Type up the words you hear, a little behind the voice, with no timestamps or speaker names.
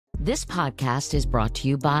This podcast is brought to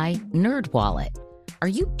you by NerdWallet. Are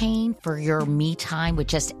you paying for your me time with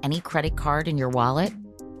just any credit card in your wallet?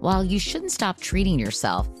 While you shouldn't stop treating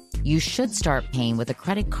yourself, you should start paying with a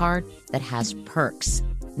credit card that has perks.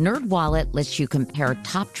 NerdWallet lets you compare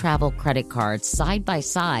top travel credit cards side by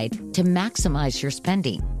side to maximize your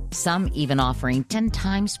spending. Some even offering 10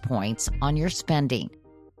 times points on your spending.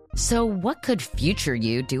 So what could future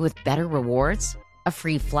you do with better rewards? A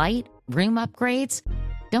free flight? Room upgrades?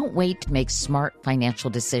 Don't wait to make smart financial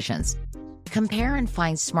decisions. Compare and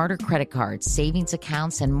find smarter credit cards, savings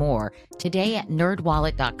accounts, and more today at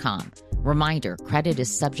nerdwallet.com. Reminder, credit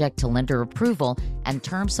is subject to lender approval and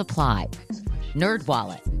terms apply.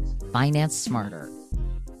 NerdWallet. Finance smarter.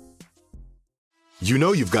 You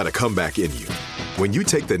know you've got a comeback in you. When you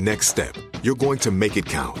take the next step, you're going to make it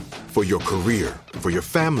count. For your career, for your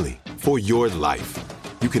family, for your life.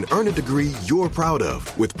 You can earn a degree you're proud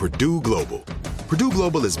of with Purdue Global. Purdue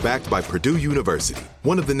Global is backed by Purdue University,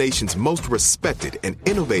 one of the nation's most respected and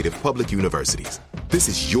innovative public universities. This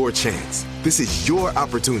is your chance. This is your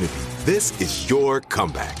opportunity. This is your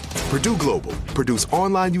comeback. Purdue Global, Purdue's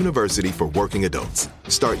online university for working adults.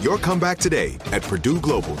 Start your comeback today at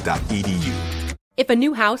purdueglobal.edu. If a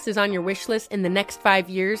new house is on your wish list in the next 5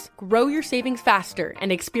 years, grow your savings faster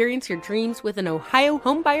and experience your dreams with an Ohio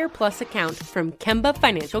Homebuyer Plus account from Kemba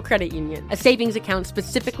Financial Credit Union. A savings account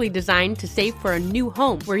specifically designed to save for a new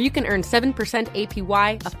home where you can earn 7%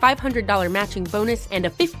 APY, a $500 matching bonus, and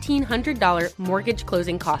a $1,500 mortgage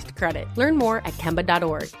closing cost credit. Learn more at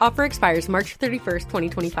Kemba.org. Offer expires March 31st,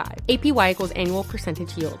 2025. APY equals annual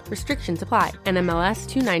percentage yield. Restrictions apply. NMLS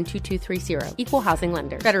 292230. Equal housing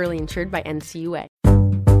lender. Federally insured by NCUA.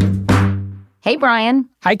 Hey, Brian.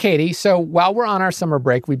 Hi, Katie. So while we're on our summer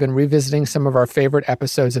break, we've been revisiting some of our favorite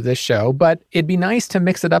episodes of this show, but it'd be nice to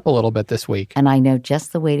mix it up a little bit this week. And I know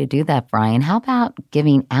just the way to do that, Brian. How about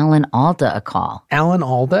giving Alan Alda a call? Alan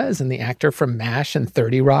Alda is the actor from MASH and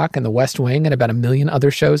 30 Rock and The West Wing and about a million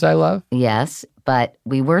other shows I love. Yes, but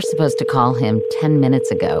we were supposed to call him 10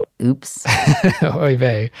 minutes ago. Oops. Oy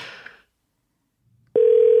vey.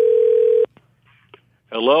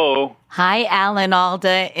 Hello. Hi, Alan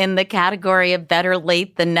Alda. In the category of better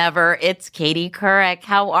late than never, it's Katie Couric.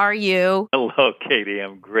 How are you? Hello, Katie.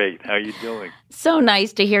 I'm great. How are you doing? So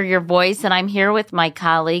nice to hear your voice. And I'm here with my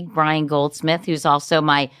colleague, Brian Goldsmith, who's also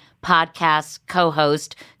my podcast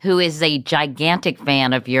co-host, who is a gigantic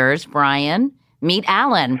fan of yours. Brian, meet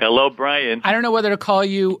Alan. Hello, Brian. I don't know whether to call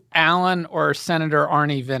you Alan or Senator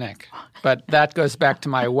Arnie Vinnick, but that goes back to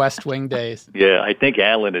my West Wing days. Yeah, I think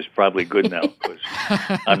Alan is probably good now because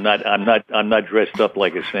I'm not dressed up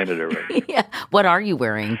like a senator right now. Yeah. What are you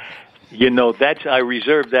wearing? You know, I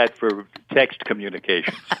reserve that for text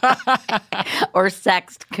communications. Or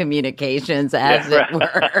sext communications, as it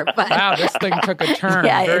were. But, wow, this thing took a turn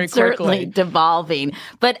yeah, very it's certainly quickly. Devolving.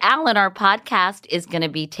 But Alan, our podcast is going to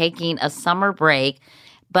be taking a summer break,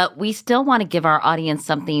 but we still want to give our audience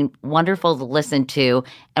something wonderful to listen to.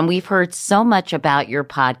 And we've heard so much about your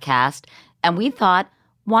podcast, and we thought,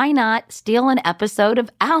 why not steal an episode of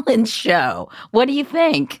Alan's show? What do you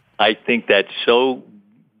think? I think that's so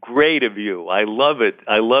great of you. I love it.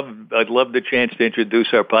 I'd love the chance to introduce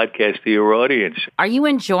our podcast to your audience. Are you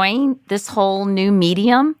enjoying this whole new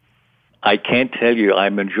medium? I can't tell you.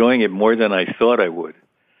 I'm enjoying it more than I thought I would.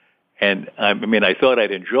 And I thought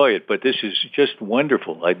I'd enjoy it, but this is just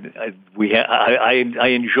wonderful. I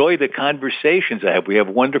enjoy the conversations I have. We have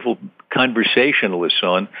wonderful conversationalists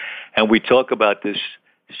on, and we talk about this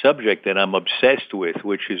subject that I'm obsessed with,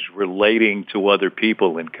 which is relating to other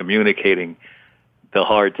people and communicating the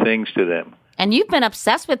hard things to them. And you've been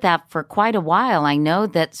obsessed with that for quite a while. I know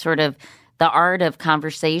that sort of the art of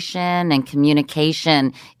conversation and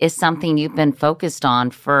communication is something you've been focused on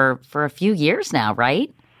for a few years now, right?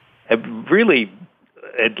 Really,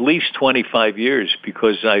 at least 25 years,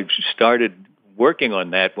 because I started working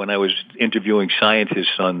on that when I was interviewing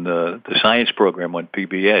scientists on the science program on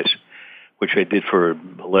PBS, which I did for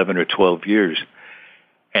 11 or 12 years.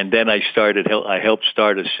 And then I helped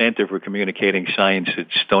start a Center for Communicating Science at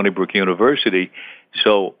Stony Brook University.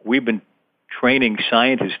 So we've been training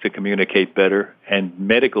scientists to communicate better and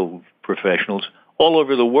medical professionals all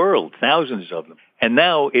over the world, thousands of them. And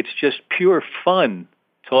now it's just pure fun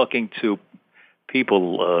talking to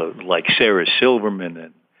people like Sarah Silverman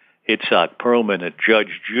and Itzhak Perlman and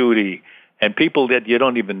Judge Judy and people that you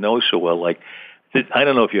don't even know so well. Like, I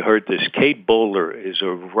don't know if you heard this, Kate Bowler is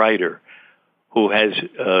a writer who has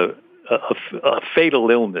a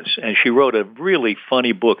fatal illness, and she wrote a really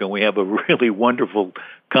funny book, and we have a really wonderful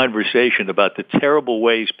conversation about the terrible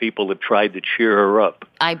ways people have tried to cheer her up.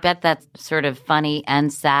 I bet that's sort of funny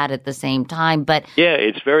and sad at the same time, but yeah,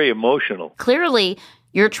 it's very emotional. Clearly,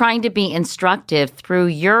 you're trying to be instructive through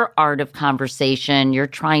your art of conversation. You're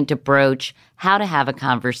trying to broach how to have a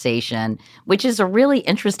conversation, which is a really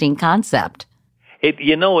interesting concept.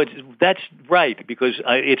 That's right, because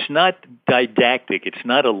it's not didactic. It's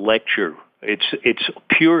not a lecture. It's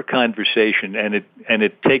pure conversation, and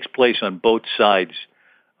it takes place on both sides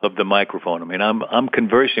of the microphone. I mean, I'm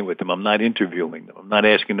conversing with them. I'm not interviewing them. I'm not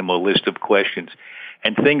asking them a list of questions,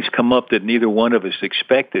 and things come up that neither one of us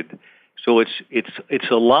expected. So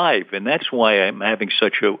it's alive, and that's why I'm having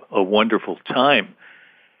such a wonderful time.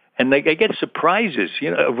 And I get surprises.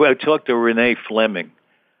 I talked to Renee Fleming,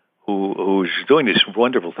 who's doing this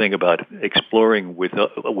wonderful thing about exploring with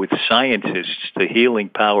scientists the healing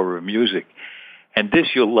power of music. And this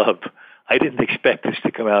you'll love. I didn't expect this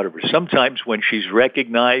to come out of her. Sometimes when she's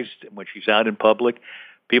recognized, when she's out in public,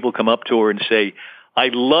 people come up to her and say, "I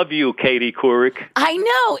love you, Katie Couric." I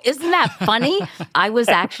know. Isn't that funny? I was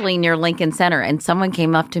actually near Lincoln Center, and someone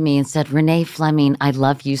came up to me and said, "Renee Fleming, I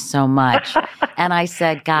love you so much." And I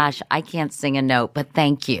said, "Gosh, I can't sing a note, but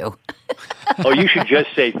thank you." Oh, you should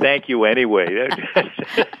just say thank you anyway.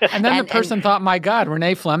 And then the person thought, my God,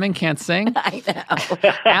 Renee Fleming can't sing? I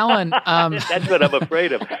know. Alan. That's what I'm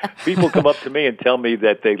afraid of. People come up to me and tell me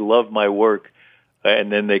that they love my work,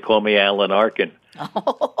 and then they call me Alan Arkin.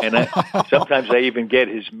 Oh. And sometimes I even get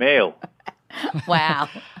his mail. Wow.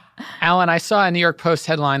 Alan, I saw a New York Post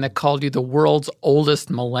headline that called you the world's oldest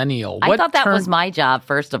millennial. I thought that was my job,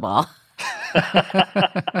 first of all.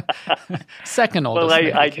 Second oldest.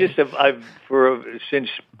 Well, I've since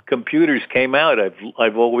computers came out,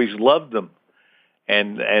 I've always loved them,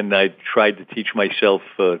 and I tried to teach myself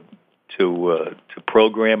to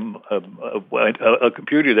program a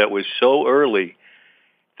computer that was so early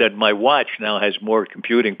that my watch now has more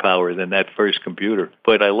computing power than that first computer.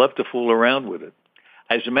 But I love to fool around with it.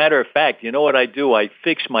 As a matter of fact, you know what I do? I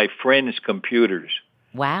fix my friends' computers.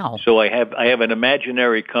 Wow. So I have an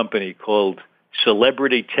imaginary company called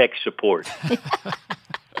Celebrity Tech Support.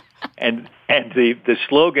 and the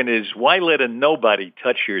slogan is, "Why let a nobody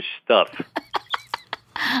touch your stuff?"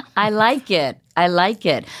 I like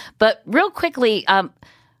it. But real quickly,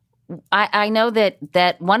 I know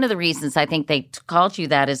that one of the reasons I think they called you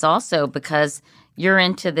that is also because you're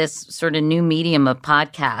into this sort of new medium of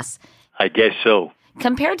podcasts. I guess so.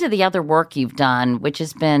 Compared to the other work you've done, which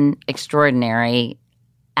has been extraordinary,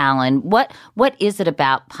 Alan, what is it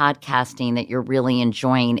about podcasting that you're really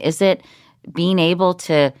enjoying? Is it being able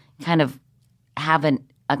to kind of have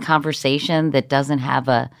a conversation that doesn't have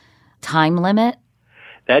a time limit?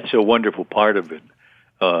 That's a wonderful part of it.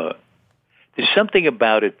 There's something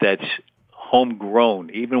about it that's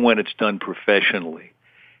homegrown, even when it's done professionally,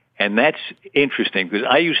 and that's interesting because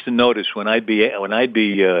I used to notice when I'd be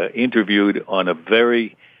interviewed on a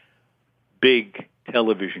very big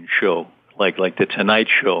television show like the Tonight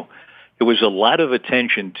Show, there was a lot of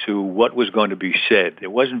attention to what was going to be said.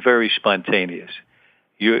 It wasn't very spontaneous.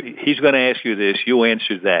 He's going to ask you this, you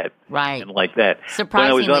answer that, right, and like that.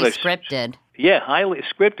 Surprisingly scripted. Yeah, highly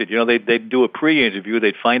scripted. They'd do a pre-interview.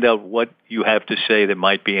 They'd find out what you have to say that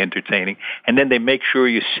might be entertaining, and then they make sure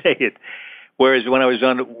you say it. Whereas when I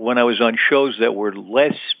was on shows that were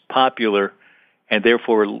less popular and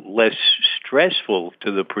therefore less stressful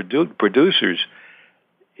to the producers,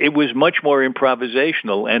 it was much more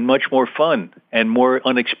improvisational and much more fun, and more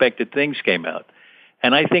unexpected things came out.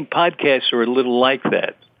 And I think podcasts are a little like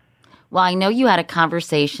that. Well, I know you had a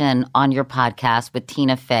conversation on your podcast with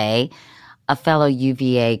Tina Fey, a fellow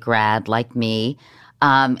UVA grad like me,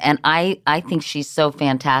 and I think she's so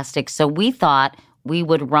fantastic. So we thought we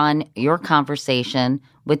would run your conversation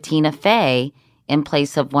with Tina Fey in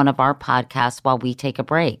place of one of our podcasts while we take a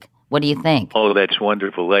break. What do you think? Oh, that's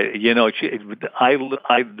wonderful. The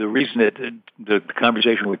reason that the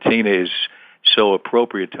conversation with Tina is so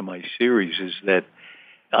appropriate to my series is that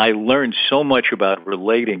I learned so much about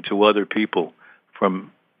relating to other people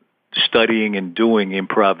from studying and doing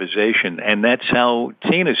improvisation, and that's how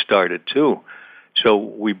Tina started too. So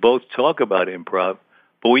we both talk about improv,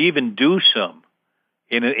 but we even do some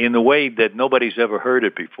in a way that nobody's ever heard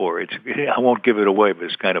it before. I won't give it away, but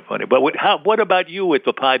it's kind of funny. But what about you with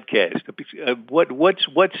the podcast?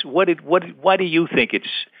 Why do you think it's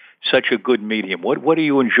such a good medium? What do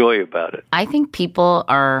you enjoy about it? I think people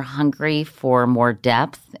are hungry for more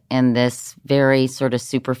depth in this very sort of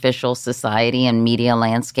superficial society and media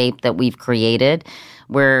landscape that we've created,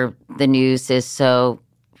 where the news is so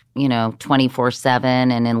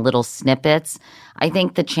 24/7 and in little snippets. I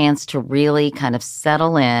think the chance to really kind of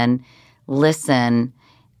settle in, listen,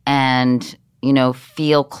 and,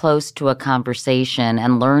 feel close to a conversation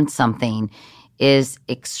and learn something is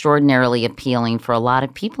extraordinarily appealing for a lot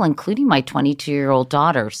of people, including my 22-year-old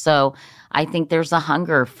daughter. So I think there's a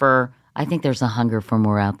hunger for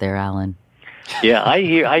more out there, Alan. Yeah, I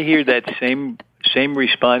hear that same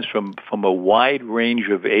response from a wide range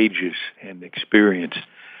of ages and experience.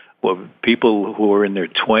 Well, people who are in their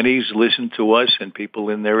 20s listen to us, and people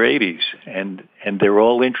in their 80s, and they're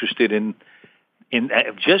all interested in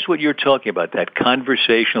just what you're talking about, that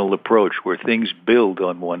conversational approach where things build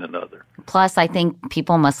on one another. Plus, I think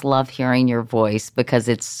people must love hearing your voice because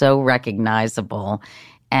it's so recognizable.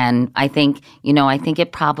 And I think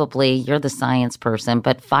it probably, you're the science person,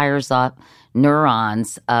 but fires up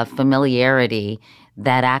neurons of familiarity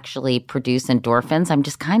that actually produce endorphins. I'm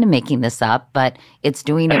just kind of making this up, but it's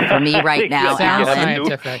doing it for me right now,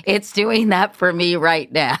 Alan. It's doing that for me right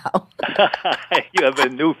now. You have a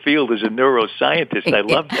new field as a neuroscientist. I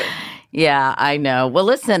love that. Yeah, I know. Well,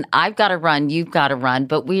 listen, I've got to run. You've got to run.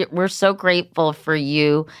 But we're so grateful for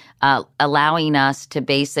you allowing us to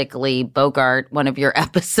basically bogart one of your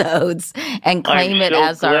episodes and claim it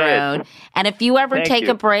as our own. And if you ever take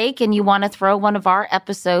a break and you want to throw one of our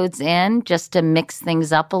episodes in just to mix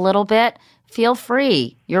things up a little bit, feel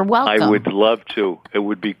free. You're welcome. I would love to. It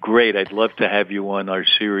would be great. I'd love to have you on our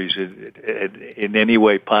series in any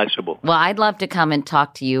way possible. Well, I'd love to come and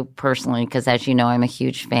talk to you personally because, as you know, I'm a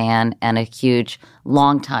huge fan and a huge,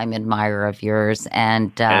 longtime admirer of yours.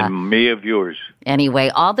 And me of yours. Anyway,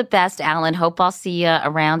 all the best, Alan. Hope I'll see you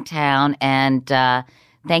around town. And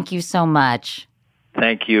thank you so much.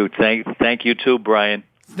 Thank you. Thank you too, Brian.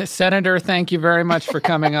 Senator, thank you very much for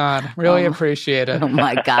coming on. Really appreciate it. Oh,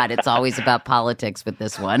 my God. It's always about politics with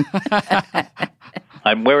this one.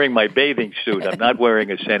 I'm wearing my bathing suit. I'm not wearing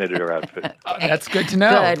a senator outfit. Oh, that's good to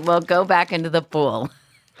know. Good. Well, go back into the pool.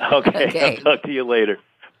 Okay. I'll talk to you later.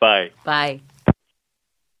 Bye. Bye.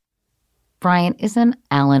 Brian, isn't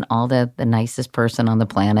Alan Alda the nicest person on the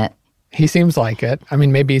planet? He seems like it. I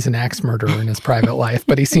mean, maybe he's an axe murderer in his private life,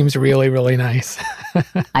 but he seems really, really nice.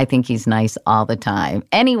 I think he's nice all the time.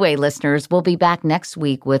 Anyway, listeners, we'll be back next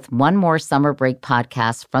week with one more summer break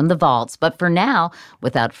podcast from the vaults. But for now,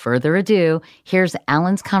 without further ado, here's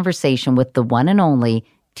Alan's conversation with the one and only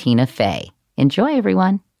Tina Fey. Enjoy,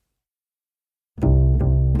 everyone.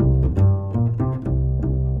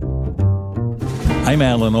 I'm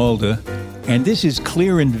Alan Alda, and this is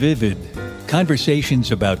Clear and Vivid.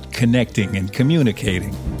 Conversations about connecting and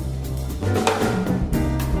communicating.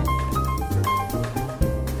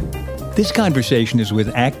 This conversation is with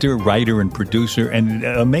actor, writer, and producer, and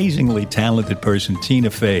amazingly talented person, Tina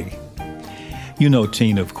Fey. You know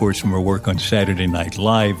Tina, of course, from her work on Saturday Night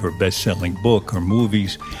Live, her best-selling book, her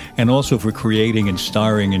movies, and also for creating and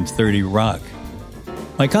starring in 30 Rock.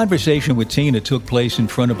 My conversation with Tina took place in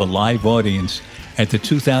front of a live audience at the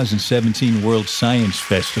 2017 World Science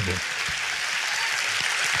Festival.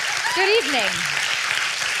 Good evening.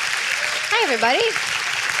 Hi, everybody.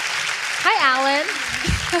 Hi, Alan.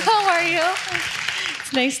 How are you?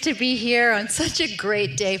 It's nice to be here on such a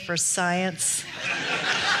great day for science.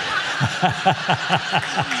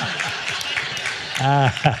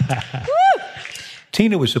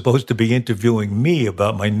 Tina was supposed to be interviewing me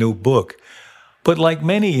about my new book. But like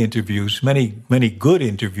many interviews, many good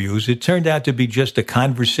interviews, it turned out to be just a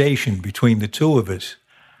conversation between the two of us.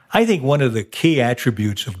 I think one of the key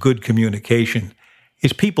attributes of good communication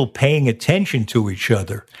is people paying attention to each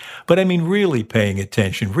other. But I mean really paying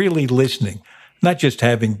attention, really listening, not just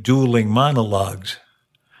having dueling monologues.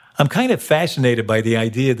 I'm kind of fascinated by the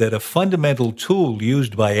idea that a fundamental tool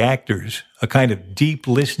used by actors, a kind of deep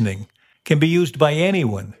listening, can be used by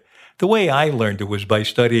anyone. The way I learned it was by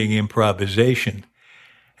studying improvisation.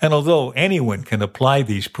 And although anyone can apply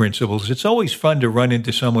these principles, it's always fun to run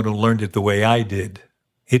into someone who learned it the way I did.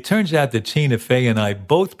 It turns out that Tina Fey and I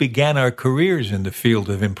both began our careers in the field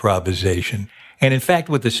of improvisation, and in fact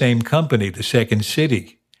with the same company, the Second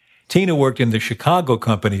City. Tina worked in the Chicago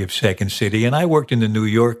company of Second City, and I worked in the New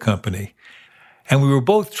York company. And we were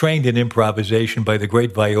both trained in improvisation by the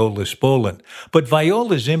great Viola Spolin. But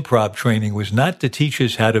Viola's improv training was not to teach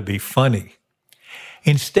us how to be funny.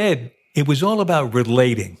 Instead, it was all about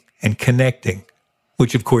relating and connecting,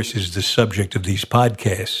 which of course is the subject of these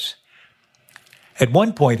podcasts. At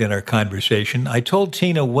one point in our conversation, I told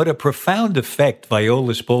Tina what a profound effect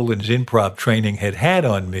Viola Spolin's improv training had had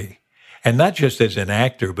on me, and not just as an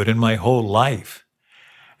actor, but in my whole life.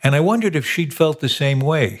 And I wondered if she'd felt the same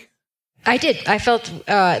way. I did. I felt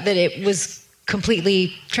that it was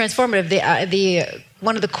completely transformative. The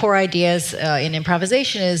one of the core ideas in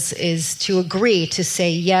improvisation is to agree, to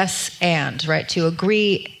say yes and, right? To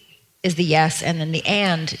agree is the yes, and then the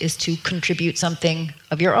and is to contribute something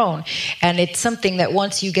of your own. And it's something that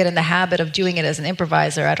once you get in the habit of doing it as an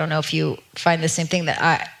improviser, I don't know if you find the same thing,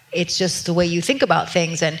 it's just the way you think about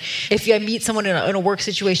things. And if I meet someone in a work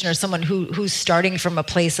situation or someone who's starting from a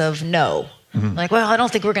place of no, like, well, I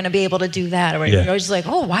don't think we're going to be able to do that. Or you're just like,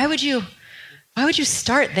 oh, why would you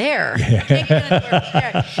start there?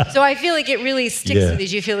 So I feel like it really sticks with you.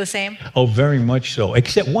 Do you feel the same? Oh, very much so.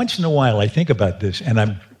 Except once in a while I think about this,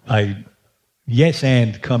 and yes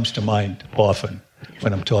and comes to mind often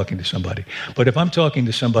when I'm talking to somebody. But if I'm talking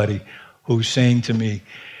to somebody who's saying to me,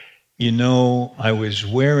 you know, I was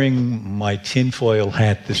wearing my tinfoil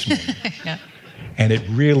hat this morning, and it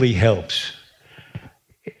really helps.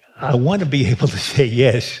 I want to be able to say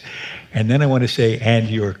yes, and then I want to say, and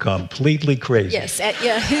you're completely crazy. Yes,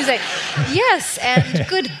 he's like, yes, and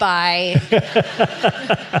goodbye.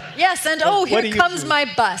 Yes, and here comes my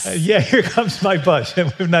bus. Here comes my bus,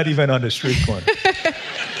 and we're not even on the street corner.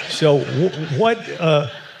 So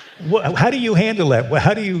how do you handle that?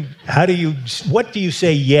 What do you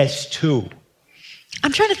say yes to?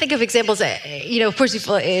 I'm trying to think of examples. Of course,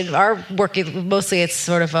 in our work, mostly it's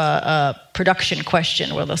sort of a production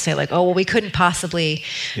question where they'll say like, oh, well, we couldn't possibly,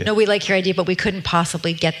 no, we like your idea, but we couldn't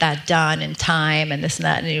possibly get that done in time and this and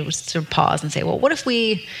that. And you sort of pause and say, well, let's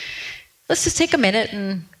just take a minute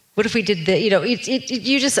and what if we did the,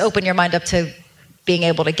 you just open your mind up to being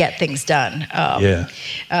able to get things done.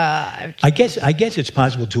 I guess it's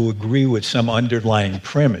possible to agree with some underlying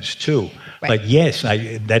premise too. Right. Like, yes,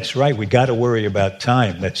 that's right. We got to worry about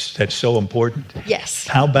time. That's so important. Yes.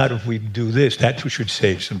 How about if we do this? That should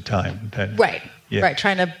save some time. Right.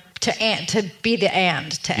 Trying to be the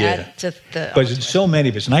and to add to the. Because so many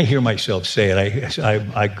of us, and I hear myself say it.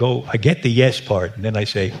 I get the yes part, and then I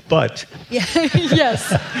say but. Yeah. Yes.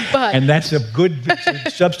 But. And that's a good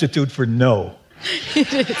substitute for no.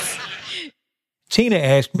 It is. Tina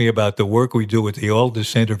asked me about the work we do at the Alda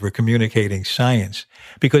Center for Communicating Science,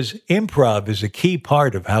 because improv is a key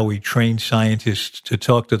part of how we train scientists to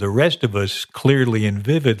talk to the rest of us clearly and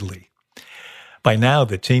vividly. By now,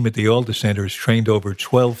 the team at the Alda Center has trained over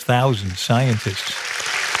 12,000 scientists.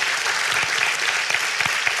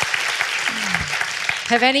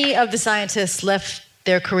 Have any of the scientists left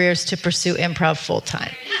their careers to pursue improv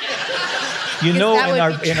full-time? You know,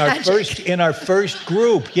 in our first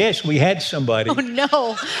group, yes, we had somebody. Oh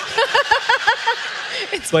no!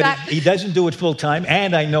 But he doesn't do it full time.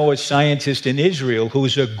 And I know a scientist in Israel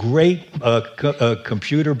who's a great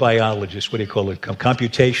computer biologist. What do you call it?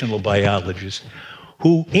 Computational biologist,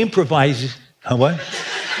 who improvises. What?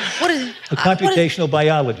 What is it? A computational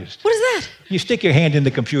biologist. What is that? You stick your hand in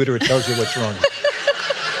the computer, it tells you what's wrong.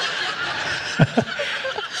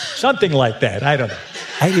 Something like that. I don't know.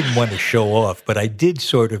 I didn't want to show off, but I did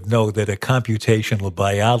sort of know that a computational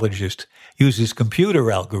biologist uses computer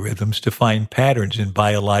algorithms to find patterns in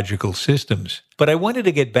biological systems. But I wanted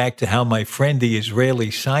to get back to how my friend, the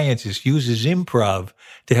Israeli scientist, uses improv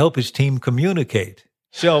to help his team communicate.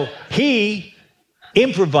 So he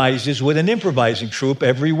improvises with an improvising troupe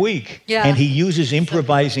every week. Yeah. And he uses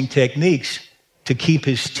improvising techniques to keep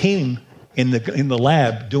his team in the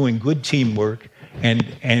lab doing good teamwork and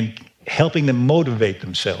helping them motivate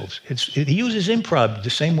themselves. He uses improv the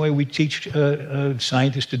same way we teach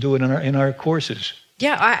scientists to do it in our courses.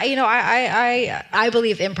 Yeah, I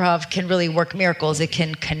believe improv can really work miracles. It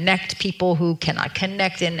can connect people who cannot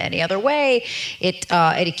connect in any other way.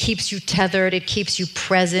 It keeps you tethered. It keeps you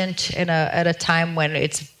present at a time when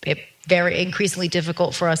it's very increasingly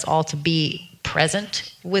difficult for us all to be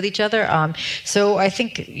present with each other. So I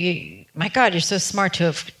think, my God, you're so smart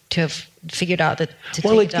to have figured out that to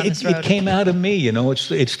take it down this road. It came out of me,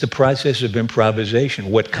 it's the process of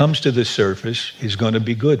improvisation. What comes to the surface is going to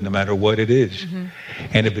be good no matter what it is. Mm-hmm.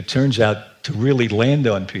 And if it turns out to really land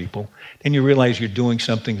on people, then you realize you're doing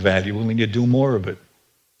something valuable and you do more of it.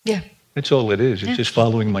 Yeah. That's all it is. It's just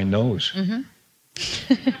following my nose. Mm-hmm.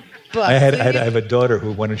 I have a daughter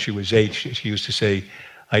who, when she was 8, she used to say,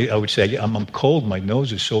 I would say, I'm cold, my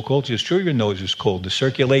nose is so cold. She says, sure, your nose is cold. The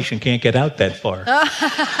circulation can't get out that far.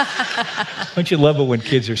 Don't you love it when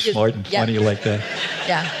kids are smart and funny like that?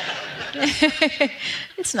 Yeah.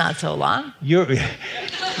 It's not so long. You have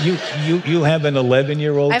an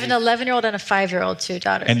 11-year-old? I have an 11-year-old and a 5-year-old, 2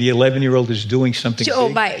 daughters. And the 11-year-old is doing something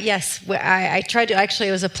big? Yes. I tried to, actually,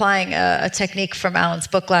 I was applying a technique from Alan's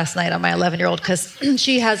book last night on my 11-year-old because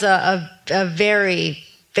she has a very,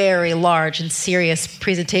 very large and serious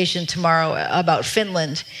presentation tomorrow about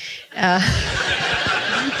Finland.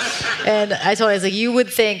 And I told her, I was like, you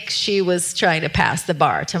would think she was trying to pass the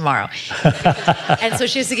bar tomorrow. And so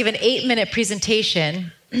she has to give an 8-minute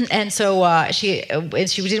presentation. And so she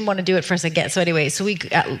didn't want to do it first again. So anyway, so we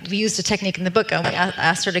used a technique in the book, and we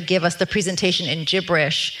asked her to give us the presentation in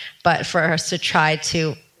gibberish, but for us to try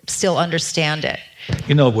to still understand it.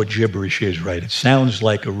 You know what gibberish is, right? It sounds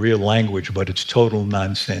like a real language, but it's total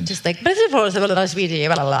nonsense. Just like gibberish.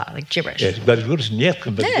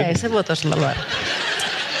 Yes,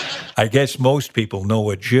 I guess most people know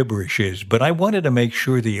what gibberish is, but I wanted to make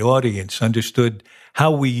sure the audience understood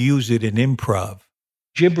how we use it in improv.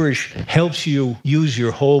 Gibberish helps you use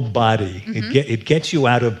your whole body. Mm-hmm. It gets you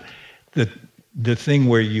out of the thing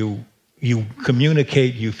where you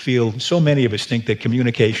communicate, you feel. So many of us think that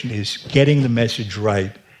communication is getting the message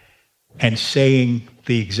right and saying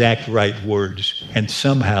the exact right words, and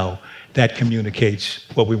somehow that communicates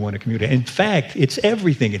what we want to communicate. In fact, it's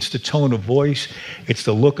everything. It's the tone of voice, it's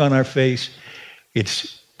the look on our face,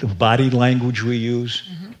 it's the body language we use.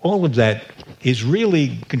 Mm-hmm. All of that is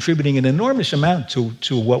really contributing an enormous amount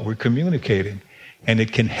to what we're communicating, and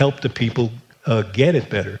it can help the people get it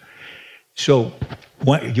better. So,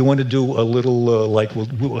 you want to do a little,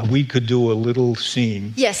 we could do a little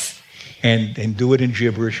scene. Yes. And do it in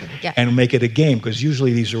gibberish, yeah. And make it a game, because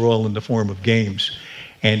usually these are all in the form of games.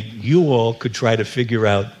 And you all could try to figure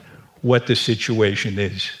out what the situation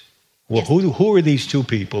is. Well, yes. Who are these two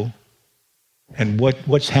people, and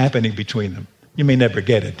what's happening between them? You may never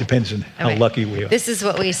get it. Depends on how lucky we are. This is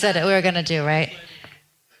what we said we were going to do, right?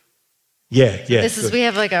 Yeah. This is, we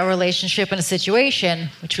have like a relationship and a situation,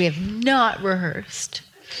 which we have not rehearsed.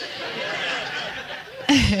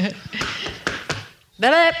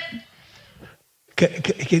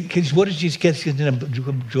 What did you get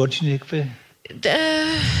George Nick?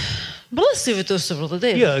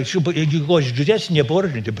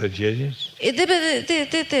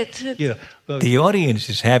 Yeah, the audience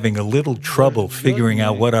is having a little trouble figuring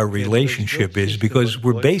out what our relationship is, because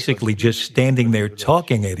we're basically just standing there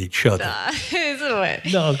talking at each other.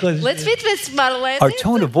 Our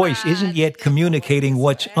tone of voice isn't yet communicating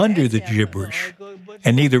what's under the gibberish,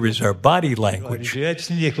 and neither is our body language. I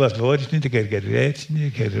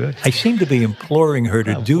seem to be imploring her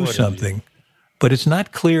to do something, but it's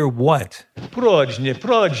not clear what.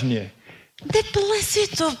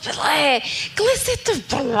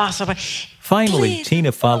 Finally,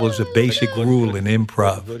 Tina follows a basic rule in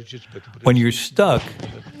improv. When you're stuck,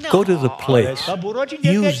 go to the place.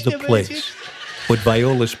 Use the place. What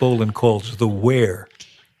Viola Spolin calls the where.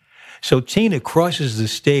 So Tina crosses the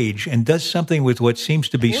stage and does something with what seems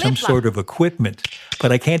to be some sort of equipment,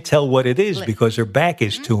 but I can't tell what it is because her back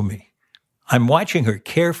is to me. I'm watching her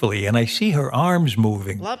carefully, and I see her arms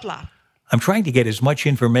moving. I'm trying to get as much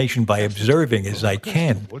information by observing as I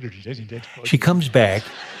can. She comes back,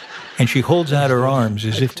 and she holds out her arms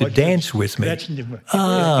as if to dance with me.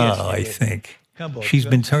 I think. She's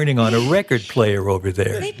been turning on a record player over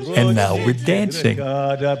there, and now we're dancing.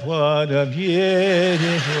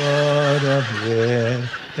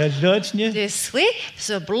 This way,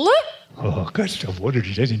 so blue. Oh, gosh, what did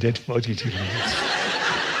you say?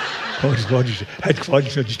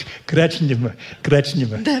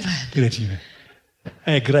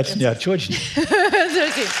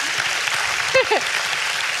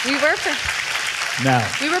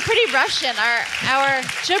 We were pretty Russian. Our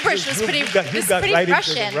gibberish was pretty. You got right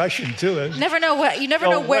Russian. Into the Russian too. You never know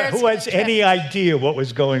where. Who has any idea what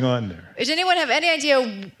was going on there? Does anyone have any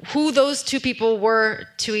idea who those two people were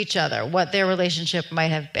to each other? What their relationship might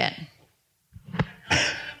have been?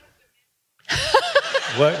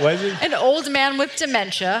 What was it? An old man with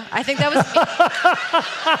dementia. I think that was me.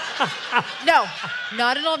 No,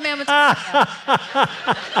 not an old man with dementia.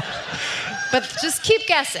 But just keep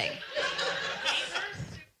guessing.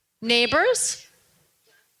 Neighbors?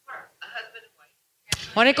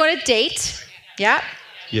 Want to go on a date? Yeah.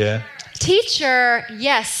 Yeah. Teacher?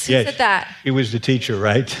 Yes. Who said that? He was the teacher,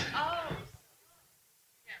 right?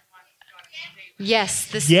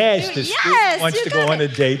 Yes. The student wants to go on a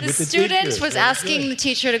date with the teacher. The student was asking the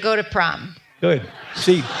teacher to go to prom. Good.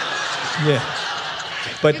 See, yeah.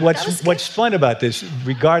 But what's fun about this,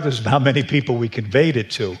 regardless of how many people we conveyed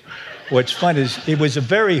it to, what's fun is it was a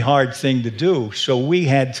very hard thing to do, so we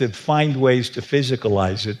had to find ways to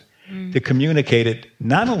physicalize it, to communicate it,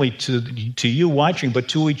 not only to you watching, but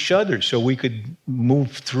to each other, so we could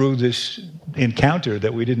move through this encounter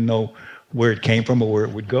that we didn't know where it came from or where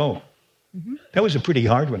it would go. Mm-hmm. That was a pretty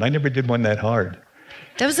hard one. I never did one that hard.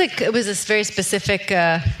 It was a very specific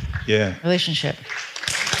relationship.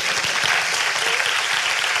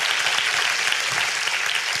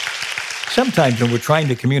 Sometimes when we're trying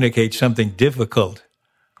to communicate something difficult,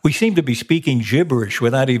 We seem to be speaking gibberish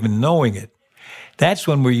without even knowing it. That's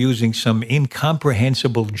when we're using some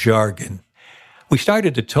incomprehensible jargon. We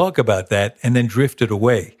started to talk about that and then drifted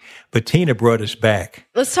away, but Tina brought us back.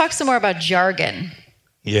 Let's talk some more about jargon.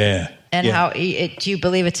 Yeah. And how do you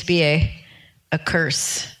believe it to be a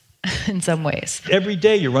curse in some ways? Every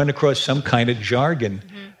day you run across some kind of jargon.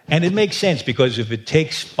 Mm-hmm. And it makes sense because if it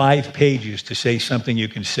takes 5 pages to say something you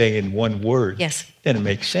can say in one word, then it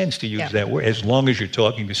makes sense to use that word, as long as you're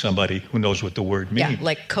talking to somebody who knows what the word means. Yeah,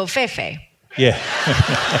 like covfefe. Yeah.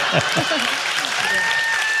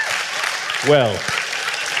 Well,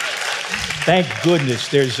 thank goodness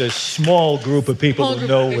there's a small group of people who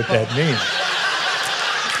know what that means.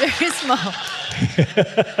 Very small.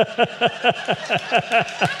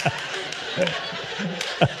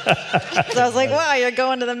 So I was like, wow, you're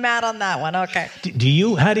going to the mat on that one. Okay.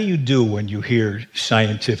 How do you do when you hear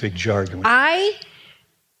scientific jargon? I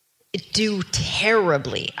do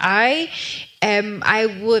terribly.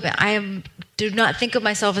 Do not think of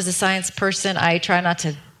myself as a science person. I try not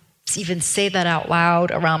to even say that out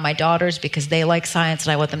loud around my daughters because they like science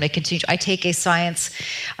and I want them to continue. I took a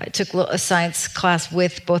science class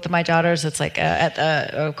with both of my daughters. It's like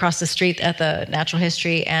across the street at the natural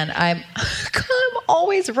history, and I'm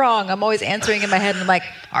always wrong. I'm always answering in my head and I'm like,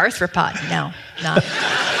 arthropod. No, not.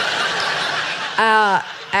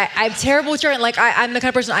 I'm terrible with jargon. Like I'm the kind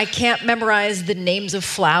of person I can't memorize the names of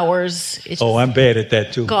flowers. I'm bad at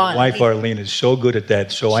that too. My wife Arlene is so good at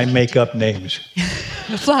that, so I make up names.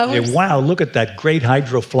 Flowers. Yeah, wow, look at that great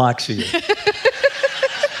hydrofloxia.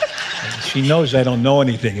 She knows I don't know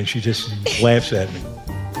anything, and she just laughs at me.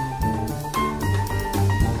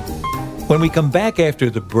 When we come back after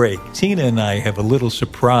the break, Tina and I have a little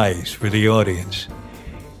surprise for the audience.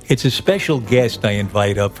 It's a special guest I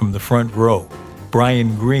invite up from the front row.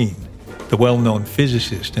 Brian Greene, the well-known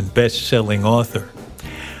physicist and best-selling author.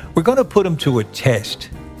 We're going to put him to a test.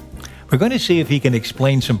 We're going to see if he can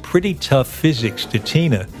explain some pretty tough physics to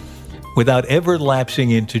Tina without ever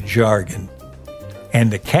lapsing into jargon.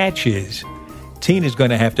 And the catch is, Tina's going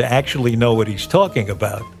to have to actually know what he's talking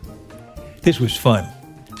about. This was fun.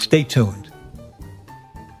 Stay tuned.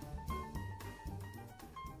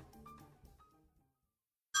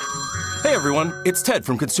 Hey everyone, it's Ted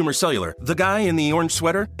from Consumer Cellular, the guy in the orange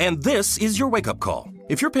sweater, and this is your wake-up call.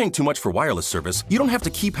 If you're paying too much for wireless service, you don't have to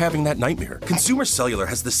keep having that nightmare. Consumer Cellular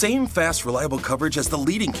has the same fast, reliable coverage as the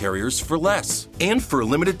leading carriers for less. And for a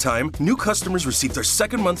limited time, new customers receive their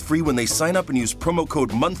second month free when they sign up and use promo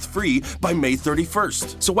code MONTHFREE by May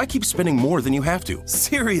 31st. So why keep spending more than you have to?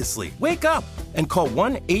 Seriously, wake up and call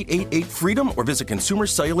 1-888-FREEDOM or visit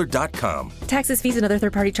consumercellular.com. Taxes, fees, and other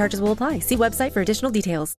third-party charges will apply. See website for additional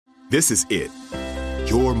details. This is it.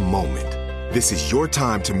 Your moment. This is your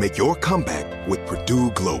time to make your comeback with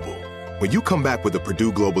Purdue Global. When you come back with a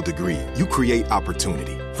Purdue Global degree, you create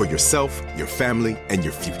opportunity for yourself, your family, and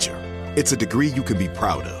your future. It's a degree you can be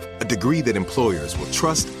proud of, a degree that employers will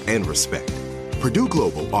trust and respect. Purdue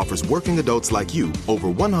Global offers working adults like you over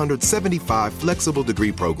 175 flexible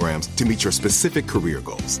degree programs to meet your specific career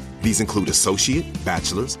goals. These include associate,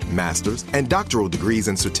 bachelor's, master's, and doctoral degrees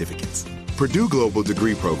and certificates. Purdue Global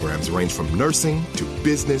degree programs range from nursing to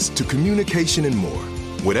business to communication and more.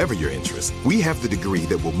 Whatever your interest, we have the degree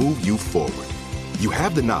that will move you forward. You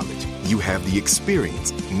have the knowledge, you have the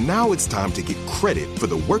experience. Now it's time to get credit for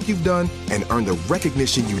the work you've done and earn the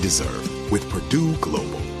recognition you deserve with Purdue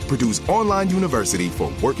Global, Purdue's online university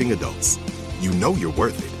for working adults. You know you're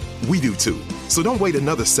worth it. We do too. So don't wait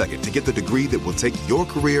another second to get the degree that will take your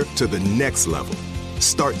career to the next level.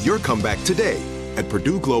 Start your comeback today at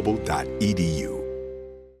purdueglobal.edu.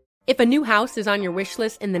 If a new house is on your wish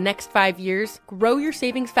list in the next 5 years, grow your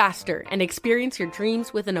savings faster and experience your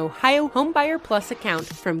dreams with an Ohio Homebuyer Plus account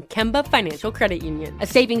from Kemba Financial Credit Union. A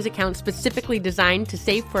savings account specifically designed to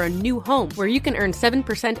save for a new home where you can earn 7%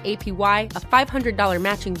 APY, a $500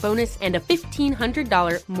 matching bonus, and a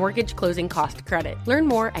 $1,500 mortgage closing cost credit. Learn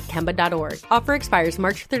more at Kemba.org. Offer expires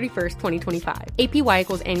March 31st, 2025. APY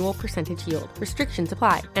equals annual percentage yield. Restrictions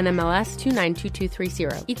apply. NMLS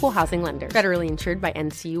 292230. Equal housing lender. Federally insured by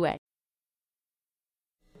NCUA.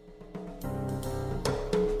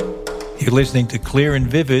 You're listening to Clear and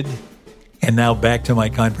Vivid, and now back to my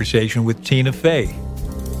conversation with Tina Fey.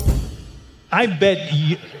 I bet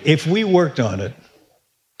if we worked on it,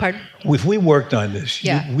 Pardon? If we worked on this,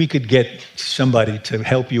 we could get somebody to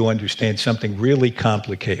help you understand something really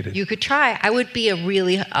complicated. You could try. I'm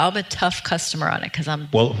a tough customer on it because I'm...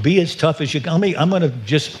 Well, be as tough as you can. I'm going to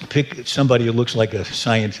just pick somebody who looks like a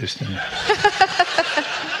scientist.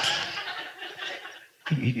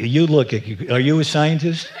 Are you a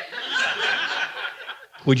scientist?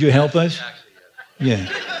 Would you help us? Yeah.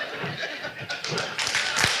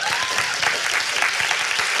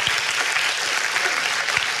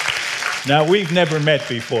 Now, we've never met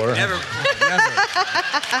before. Never.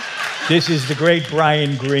 This is the great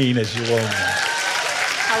Brian Greene, as you all know.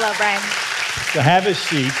 Hello, Brian. So have a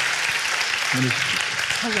seat.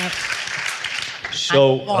 Hello.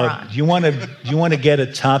 So, do you want to get a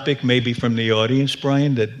topic maybe from the audience,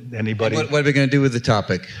 Brian? That anybody? What are we going to do with the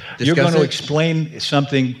topic? You're going to explain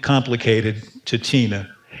something complicated to Tina,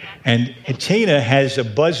 and Tina has a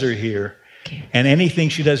buzzer here, and anything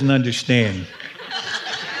she doesn't understand,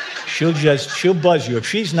 she'll buzz you if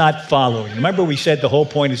she's not following. Remember, we said the whole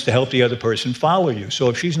point is to help the other person follow you. So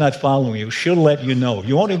if she's not following you, she'll let you know.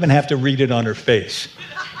 You won't even have to read it on her face.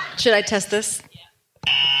 Should I test this?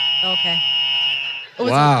 Okay. It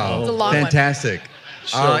was Wow. It was a long Fantastic.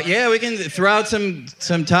 Yeah, we can throw out some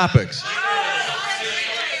topics.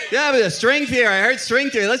 Yeah, but string theory. I heard string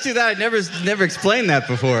theory. Let's do that. I never explained that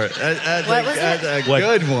before. That's a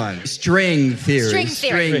good one. String theory.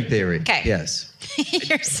 String theory. Okay. Yes.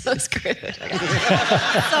 You're so screwed. So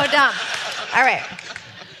dumb. All right.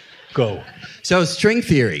 Go. So string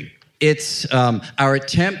theory. It's our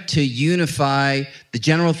attempt to unify the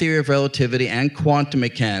general theory of relativity and quantum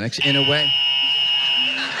mechanics in a way.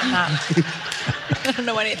 I don't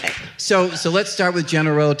know anything. So let's start with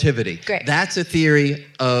general relativity. Great. That's a theory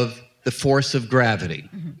of the force of gravity.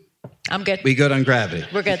 Mm-hmm. I'm good. We good on gravity.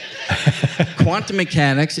 We're good. Quantum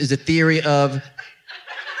mechanics is a theory of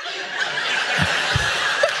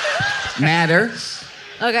matter.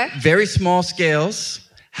 Okay. Very small scales.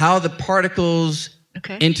 How the particles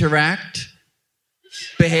interact,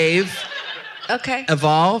 behave,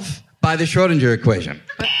 evolve by the Schrodinger equation.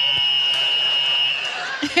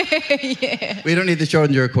 Yeah. We don't need the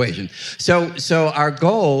Schrodinger equation. So our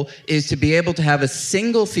goal is to be able to have a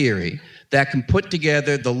single theory that can put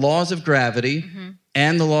together the laws of gravity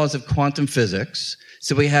and the laws of quantum physics.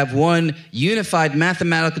 So we have one unified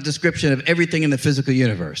mathematical description of everything in the physical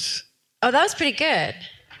universe. Oh, that was pretty good.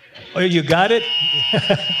 Oh, you got it?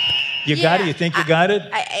 You got it? You think you got it?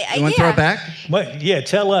 You want to throw it back? What? Yeah,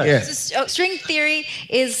 tell us. Yeah. String theory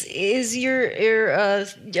is you're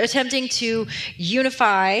attempting to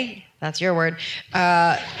unify, that's your word,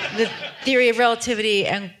 the theory of relativity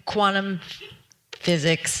and quantum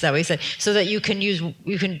physics that we said, so that you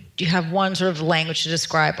have one sort of language to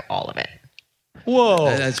describe all of it. Whoa.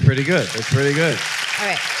 That's pretty good. That's pretty good. All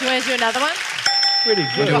right. Do you want to do another one? Pretty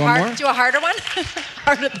good. Do a harder one?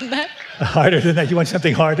 Harder than that? Harder than that? You want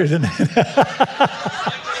something harder than that?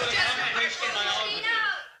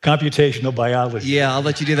 Computational biology. Yeah, I'll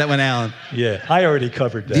let you do that one, Alan. Yeah, I already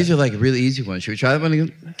covered that. These are like really easy ones. Should we try that one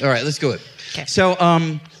again? All right, let's do it. Okay. So,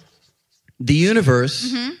 the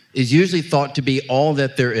universe is usually thought to be all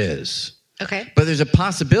that there is. Okay. But there's a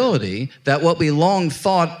possibility that what we long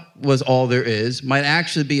thought was all there is might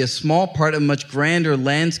actually be a small part of a much grander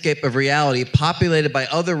landscape of reality populated by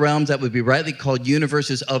other realms that would be rightly called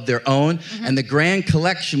universes of their own, and the grand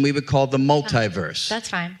collection we would call the multiverse. That's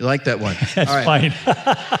fine. You like that one? That's all right. fine.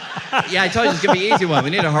 Yeah, I told you it's going to be an easy one. We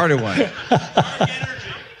need a harder one.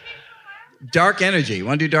 Dark energy. You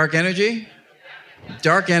want to do dark energy?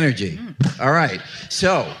 Dark energy. All right.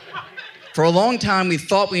 So, for a long time, we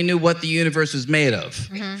thought we knew what the universe was made of.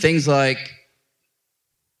 Things like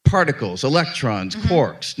particles, electrons,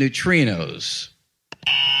 quarks, neutrinos.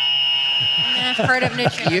 I've heard of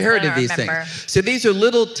neutrinos. You heard of these things. So these are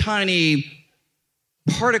little tiny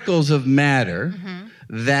particles of matter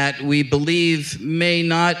that we believe may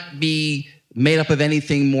not be made up of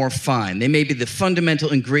anything more fine. They may be the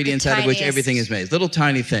fundamental ingredients out of which everything is made. Little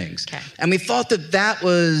tiny things. Okay. And we thought that that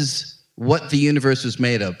was what the universe was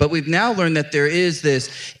made of. But we've now learned that there is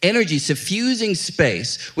this energy suffusing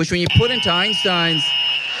space, which when you put into Einstein's,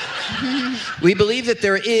 we believe that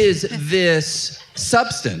there is this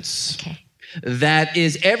substance that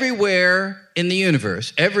is everywhere in the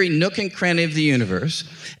universe, every nook and cranny of the universe.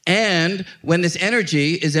 And when this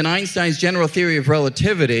energy is in Einstein's general theory of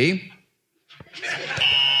relativity,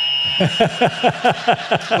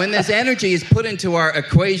 when this energy is put into our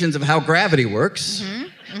equations of how gravity works,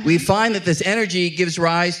 we find that this energy gives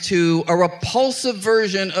rise to a repulsive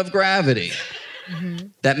version of gravity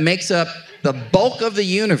that makes up the bulk of the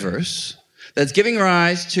universe, that's giving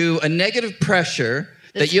rise to a negative pressure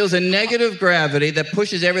that yields a negative gravity that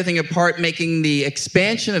pushes everything apart, making the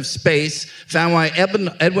expansion of space found by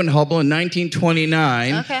Edwin Hubble in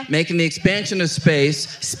 1929, making the expansion of space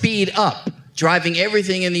speed up, driving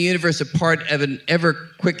everything in the universe apart at an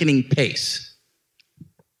ever-quickening pace.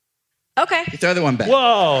 Okay. You throw the one back.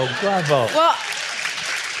 Whoa, bravo. Well,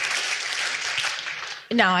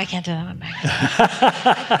 No, I can't do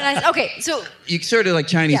that. Okay, so you sort of like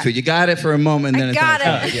Chinese food. You got it for a moment, then I got it.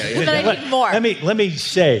 And then I need more. Let me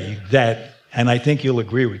say that, and I think you'll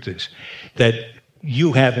agree with this, that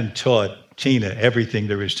you haven't taught Tina everything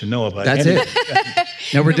there is to know about That's it.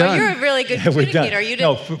 No, we're done. You're a really good communicator. You didn't...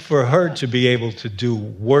 No, for her to be able to do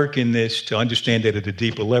work in this, to understand it at a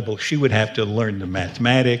deeper level, she would have to learn the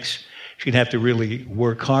mathematics. She'd have to really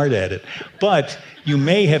work hard at it. But you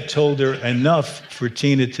may have told her enough for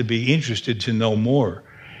Tina to be interested to know more.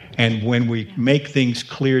 And when we make things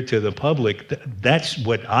clear to the public, that's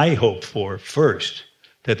what I hope for first,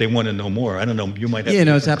 that they want to know more. I don't know, you might have... Yeah,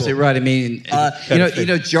 no, it's absolutely right. I mean,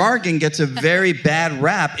 jargon gets a very bad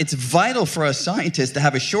rap. It's vital for us scientists to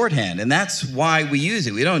have a shorthand, and that's why we use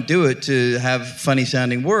it. We don't do it to have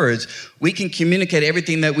funny-sounding words. We can communicate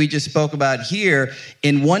everything that we just spoke about here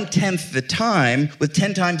in 1/10 the time with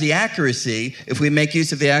 10 times the accuracy if we make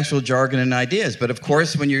use of the actual jargon and ideas. But of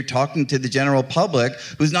course, when you're talking to the general public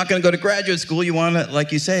who's not going to go to graduate school, you want to,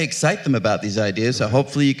 like you say, excite them about these ideas. So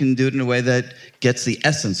hopefully you can do it in a way that gets the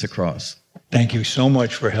essence across. Thank you so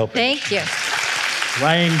much for helping. Thank you.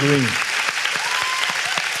 Ryan Green.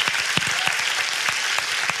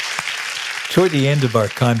 Toward the end of our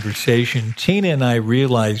conversation, Tina and I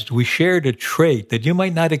realized we shared a trait that you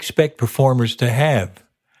might not expect performers to have.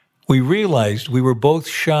 We realized we were both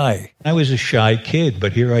shy. I was a shy kid,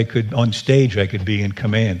 but here on stage, I could be in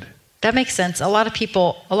command. That makes sense. A lot of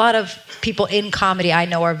people in comedy I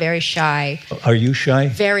know are very shy. Are you shy?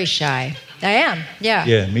 Very shy. I am, yeah.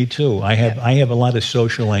 Yeah, me too. I have a lot of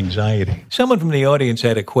social anxiety. Someone from the audience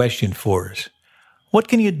had a question for us. What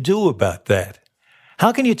can you do about that?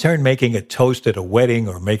 How can you turn making a toast at a wedding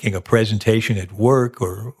or making a presentation at work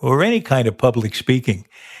or any kind of public speaking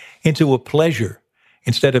into a pleasure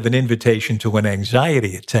instead of an invitation to an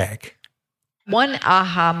anxiety attack? One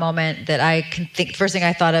aha moment that I can think, first thing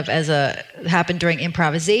I thought of happened during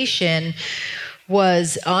improvisation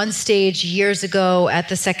was on stage years ago at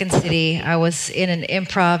the Second City. I was in an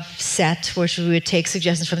improv set, which we would take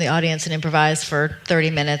suggestions from the audience and improvise for 30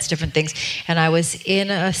 minutes, different things. And I was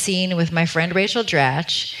in a scene with my friend Rachel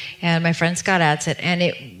Dratch and my friend Scott Adsit, and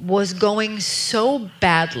it was going so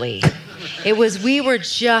badly. We were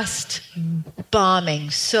just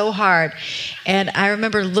bombing so hard. And I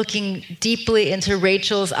remember looking deeply into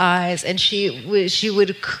Rachel's eyes, and she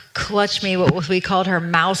would clutch me, what we called her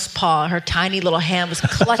mouse paw. Her tiny little hand was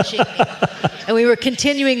clutching me. And we were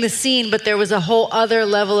continuing the scene, but there was a whole other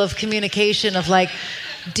level of communication of like,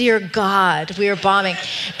 dear God, we are bombing.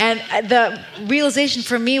 And the realization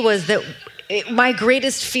for me was that my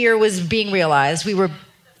greatest fear was being realized. We were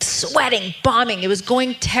sweating, bombing. It was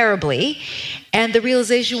going terribly. And the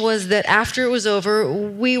realization was that after it was over,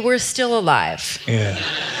 we were still alive. Yeah.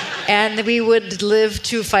 And we would live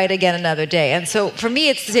to fight again another day. And so for me,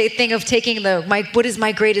 it's the thing of taking what is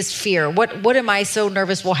my greatest fear? What am I so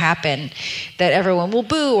nervous will happen that everyone will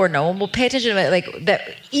boo or no one will pay attention to it? Like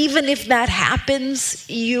that, even if that happens,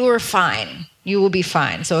 you are fine. You will be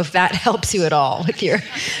fine. So if that helps you at all with your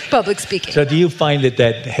public speaking. So do you find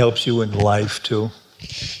that helps you in life too?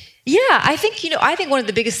 Yeah, I think one of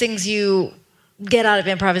the biggest things you get out of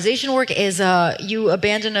improvisation work is you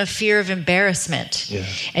abandon a fear of embarrassment. Yeah.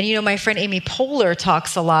 And my friend Amy Poehler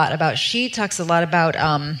talks a lot about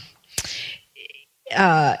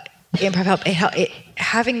improv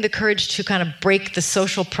having the courage to kind of break the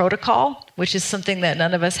social protocol, which is something that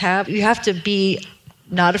none of us have. You have to be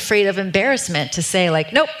not afraid of embarrassment to say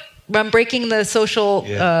like, nope, I'm breaking the social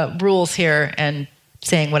rules here and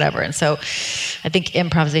saying whatever. And so I think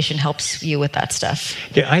improvisation helps you with that stuff.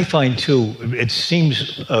 Yeah, I find too, it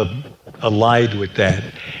seems allied with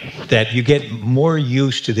that you get more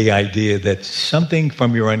used to the idea that something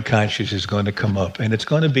from your unconscious is going to come up and it's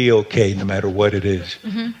going to be okay no matter what it is.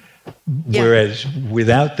 Mm-hmm. Yeah. Whereas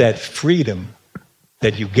without that freedom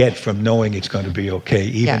that you get from knowing it's going to be okay,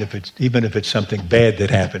 even if it's something bad that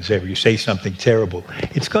happens ever, you say something terrible,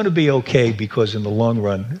 it's going to be okay because in the long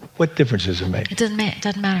run, what difference does it make? It doesn't matter.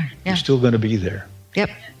 Yeah. You're still going to be there. Yep.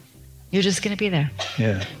 You're just going to be there.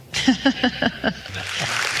 Yeah.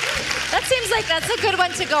 That seems like that's a good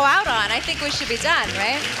one to go out on. I think we should be done,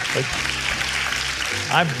 right?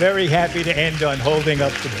 I'm very happy to end on holding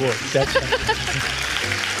up the book. That's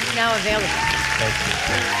now available. Thank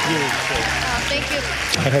you. Thank you.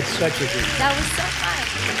 I had such a good time. That was so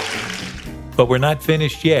fun. But we're not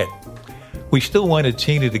finished yet. We still wanted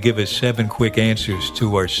Tina to give us 7 quick answers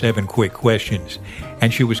to our 7 quick questions,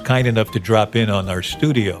 and she was kind enough to drop in on our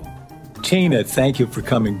studio. Tina, thank you for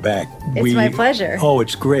coming back. It's my pleasure. Oh,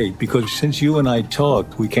 it's great, because since you and I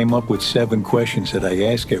talked, we came up with 7 questions that I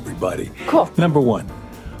ask everybody. Cool. Number 1,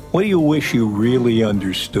 What do you wish you really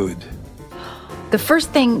understood? The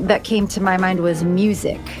first thing that came to my mind was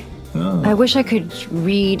music. Oh. I wish I could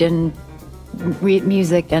read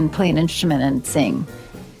music and play an instrument and sing.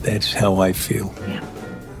 That's how I feel. Yeah.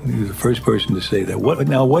 You're the first person to say that.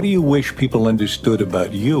 What do you wish people understood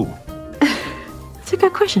about you? That's a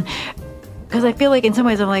good question. Because I feel like in some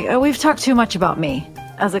ways I'm like, oh, we've talked too much about me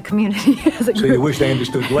as a community. As a so you wish they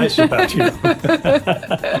understood less about you?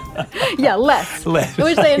 Yeah, less. I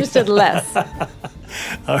wish they understood less.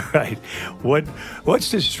 All right.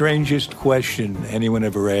 What's the strangest question anyone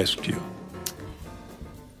ever asked you?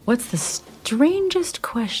 What's the strangest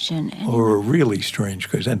question? Or a really strange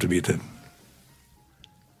question? That would be the...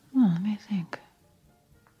 let me think.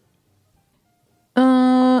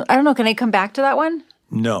 I don't know. Can I come back to that one?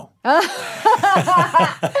 No.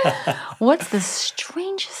 What's the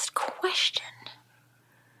strangest question?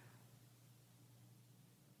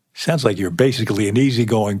 Sounds like you're basically an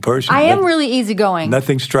easygoing person. I am really easygoing.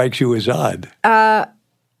 Nothing strikes you as odd. Yeah,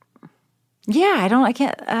 I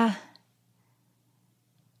can't.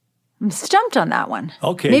 I'm stumped on that one.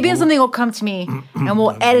 Okay. Maybe something will come to me and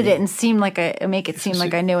we'll edit it and make it seem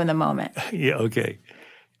like I knew in the moment. Yeah, okay.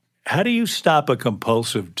 How do you stop a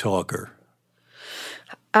compulsive talker?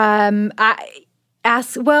 A kind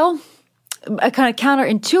of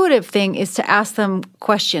counterintuitive thing is to ask them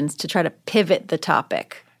questions to try to pivot the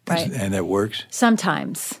topic, right? And that works?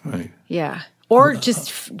 Sometimes. Right. Yeah. Or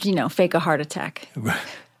just, fake a heart attack.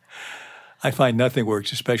 I find nothing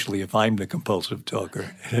works, especially if I'm the compulsive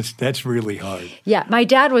talker. That's really hard. Yeah. My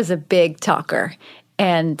dad was a big talker,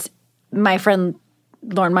 and my friend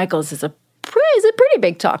Lorne Michaels is a pretty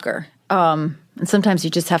big talker. And sometimes you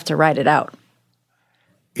just have to write it out.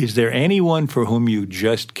 Is there anyone for whom you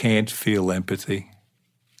just can't feel empathy?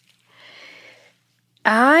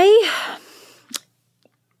 I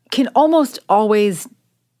can almost always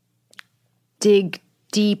dig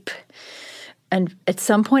deep, and at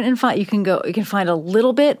some point you can find a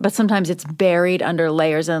little bit, but sometimes it's buried under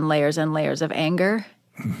layers and layers and layers of anger.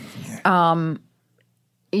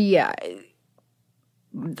 Yeah.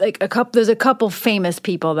 There's a couple famous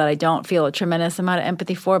people that I don't feel a tremendous amount of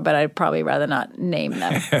empathy for, but I'd probably rather not name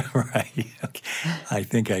them. Right. Okay. I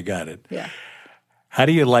think I got it. Yeah. How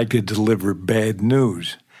do you like to deliver bad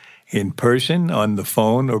news? In person, on the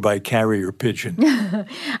phone, or by carrier pigeon?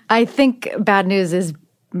 I think bad news is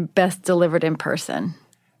best delivered in person.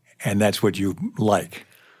 And that's what you like?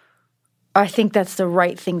 I think that's the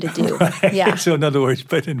right thing to do. Right. Yeah. So in other words,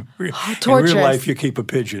 but in real life, you keep a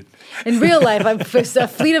pigeon. In real life, I'm a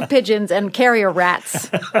fleet of pigeons and carrier rats.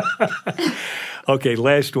 Okay,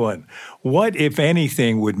 last one. What, if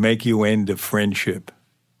anything, would make you end a friendship?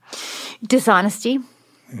 Dishonesty.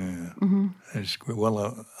 Yeah. Mm-hmm. That's great.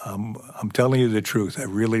 Well, I'm telling you the truth. I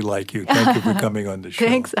really like you. Thank you for coming on the show.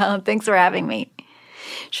 Thanks, Alan. Thanks for having me.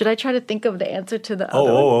 Should I try to think of the answer to the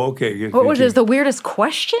other one? Oh, okay. What was it? The weirdest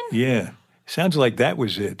question? Yeah. Sounds like that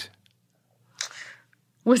was it.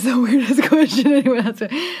 Was the weirdest question anyone else?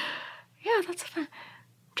 Yeah, that's fun. I'm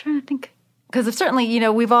trying to think. Because certainly,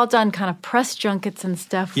 we've all done kind of press junkets and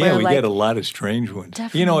stuff. Yeah, we get a lot of strange ones.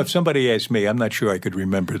 Definitely. If somebody asked me, I'm not sure I could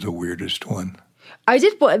remember the weirdest one. I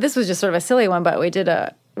did. This was just sort of a silly one, but we did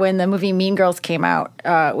when the movie Mean Girls came out.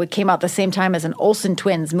 It came out the same time as an Olsen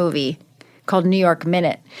Twins movie called New York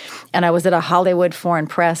Minute, and I was at a Hollywood Foreign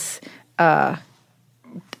Press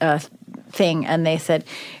thing, and they said,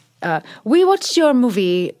 we watched your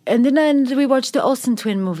movie, and then we watched the Olsen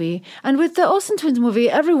Twin movie, and with the Olsen Twins movie,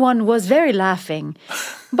 everyone was very laughing,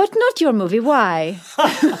 but not your movie. Why?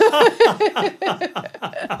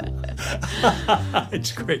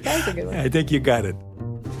 It's great. That's a good one. I think you got it.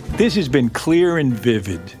 This has been Clear and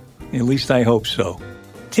Vivid. At least I hope so.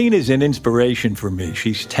 Tina's an inspiration for me.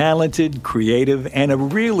 She's talented, creative, and a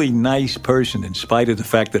really nice person in spite of the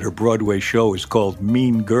fact that her Broadway show is called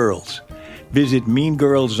Mean Girls. Visit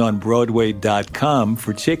meangirlsonbroadway.com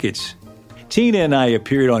for tickets. Tina and I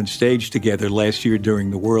appeared on stage together last year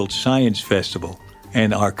during the World Science Festival.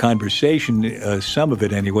 And our conversation, some of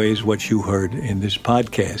it anyway, is what you heard in this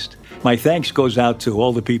podcast. My thanks goes out to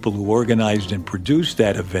all the people who organized and produced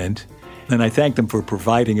that event. And I thank them for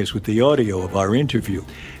providing us with the audio of our interview.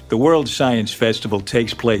 The World Science Festival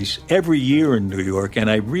takes place every year in New York, and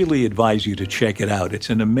I really advise you to check it out. It's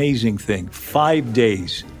an amazing thing. 5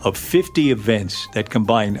 days of 50 events that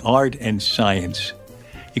combine art and science.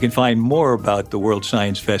 You can find more about the World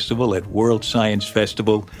Science Festival at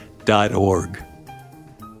worldsciencefestival.org.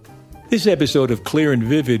 This episode of Clear and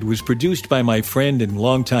Vivid was produced by my friend and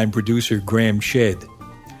longtime producer, Graham Shedd.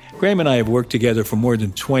 Graham and I have worked together for more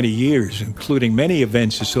than 20 years, including many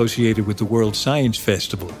events associated with the World Science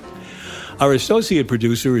Festival. Our associate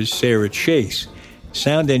producer is Sarah Chase.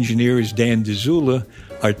 Sound engineer is Dan DeZula.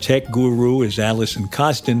 Our tech guru is Allison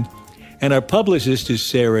Costin. And our publicist is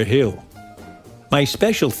Sarah Hill. My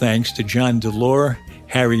special thanks to John Delore,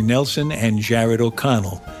 Harry Nelson, and Jared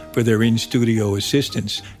O'Connell for their in-studio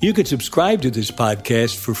assistance. You can subscribe to this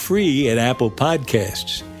podcast for free at Apple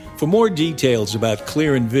Podcasts. For more details about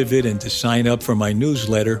Clear and Vivid and to sign up for my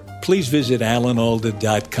newsletter, please visit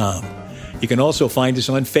alanalda.com. You can also find us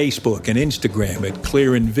on Facebook and Instagram at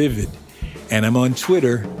Clear and Vivid. And I'm on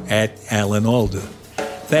Twitter at Alan Alda.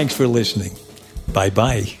 Thanks for listening.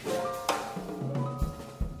 Bye-bye.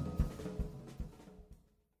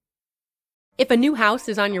 If a new house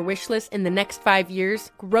is on your wish list in the next 5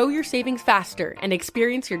 years, grow your savings faster and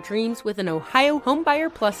experience your dreams with an Ohio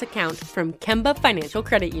Homebuyer Plus account from Kemba Financial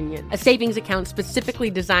Credit Union. A savings account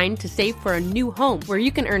specifically designed to save for a new home, where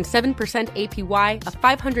you can earn 7% APY,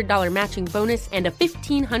 a $500 matching bonus, and a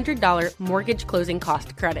 $1,500 mortgage closing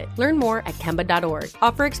cost credit. Learn more at Kemba.org.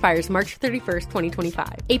 Offer expires March 31st,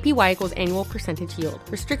 2025. APY equals annual percentage yield.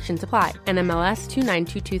 Restrictions apply. NMLS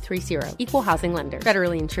 292230. Equal housing lender.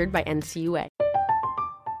 Federally insured by NCUA.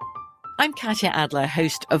 I'm Katya Adler,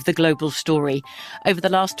 host of The Global Story. Over the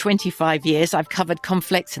last 25 years, I've covered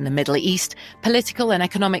conflicts in the Middle East, political and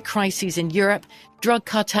economic crises in Europe, drug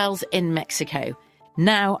cartels in Mexico.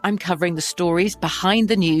 Now I'm covering the stories behind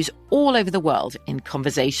the news all over the world in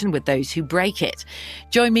conversation with those who break it.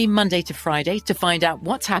 Join me Monday to Friday to find out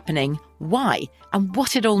what's happening, why, and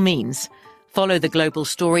what it all means. Follow The Global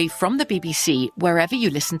Story from the BBC wherever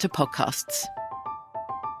you listen to podcasts.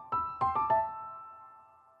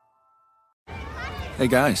 Hey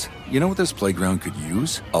guys, you know what this playground could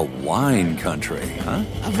use? A wine country, huh?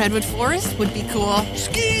 A redwood forest would be cool.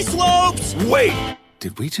 Ski slopes! Wait!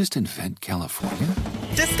 Did we just invent California?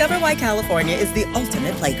 Discover why California is the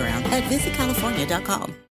ultimate playground at visitcalifornia.com.